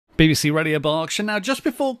BBC Radio Berkshire. Now, just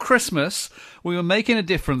before Christmas, we were making a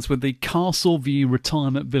difference with the Castle View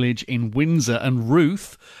Retirement Village in Windsor, and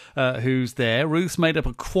Ruth, who's there. Ruth's made up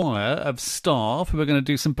a choir of staff who are going to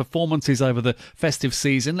do some performances over the festive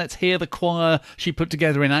season. Let's hear the choir she put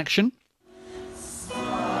together in action.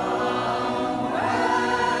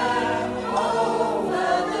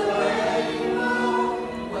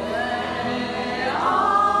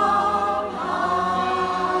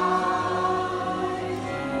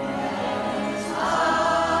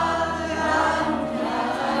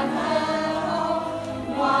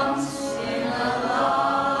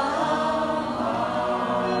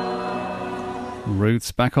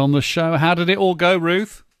 Ruth's back on the show. How did it all go,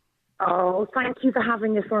 Ruth? Oh, thank you for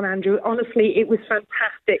having us on, Andrew. Honestly, it was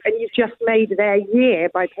fantastic. And you've just made their year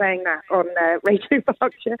by playing that on Radio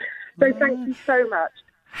Berkshire. So thank you so much.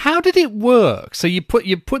 How did it work? So you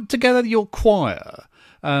put together your choir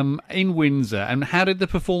in Windsor, and how did the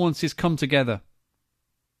performances come together?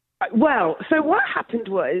 Well, so what happened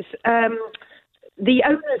was... the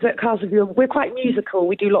owners at Castleview, we're quite musical.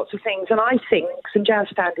 We do lots of things, and I sing some jazz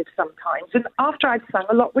standards sometimes. And after I'd sung,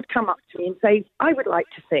 a lot would come up to me and say, I would like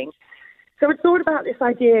to sing. So I thought about this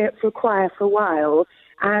idea for a choir for a while,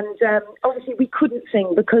 and obviously we couldn't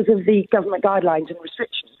sing because of the government guidelines and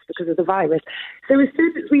restrictions because of the virus. So as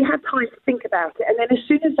soon as we had time to think about it, and then as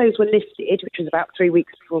soon as those were lifted, which was about 3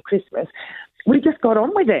 weeks before Christmas, we just got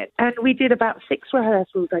on with it. And we did about 6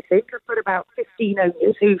 rehearsals, I think. I've got about 15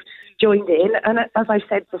 owners who've joined in. And as I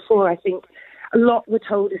said before, I think a lot were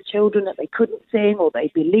told as children that they couldn't sing or they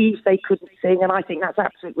believed they couldn't sing. And I think that's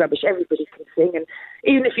absolute rubbish. Everybody can sing. And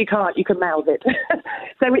even if you can't, you can mouth it.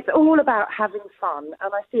 So it's all about having fun.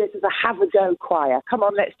 And I see it as a have-a-go choir. Come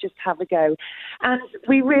on, let's just have a go. And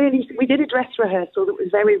we did a dress rehearsal that was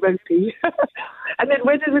very ropey. And then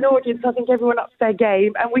when there's an audience, I think everyone ups their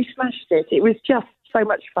game. And we smashed it. It was just so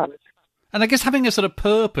much fun. And I guess having a sort of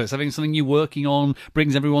purpose, having something you're working on,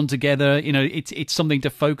 brings everyone together. You know, it's something to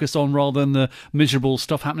focus on rather than the miserable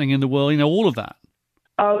stuff happening in the world. You know, all of that.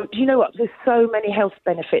 Oh, do you know what? There's so many health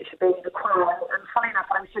benefits of being in the choir. And funny enough,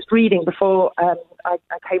 I was just reading before I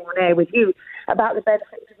came on air with you about the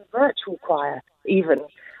benefits of a virtual choir, even.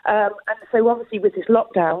 And so obviously with this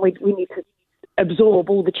lockdown, we need to absorb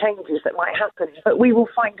all the changes that might happen. But we will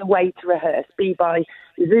find a way to rehearse, be by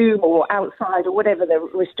Zoom or outside or whatever the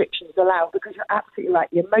restrictions allow, because you're absolutely right.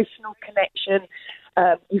 The emotional connection,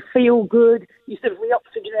 you feel good, you sort of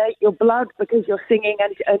reoxygenate your blood because you're singing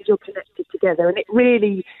and you're connected together. And it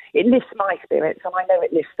lifts my spirits, and I know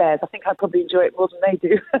it lifts theirs. I think I probably enjoy it more than they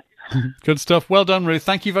do. Good stuff. Well done, Ruth.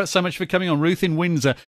 Thank you so much for coming on. Ruth in Windsor.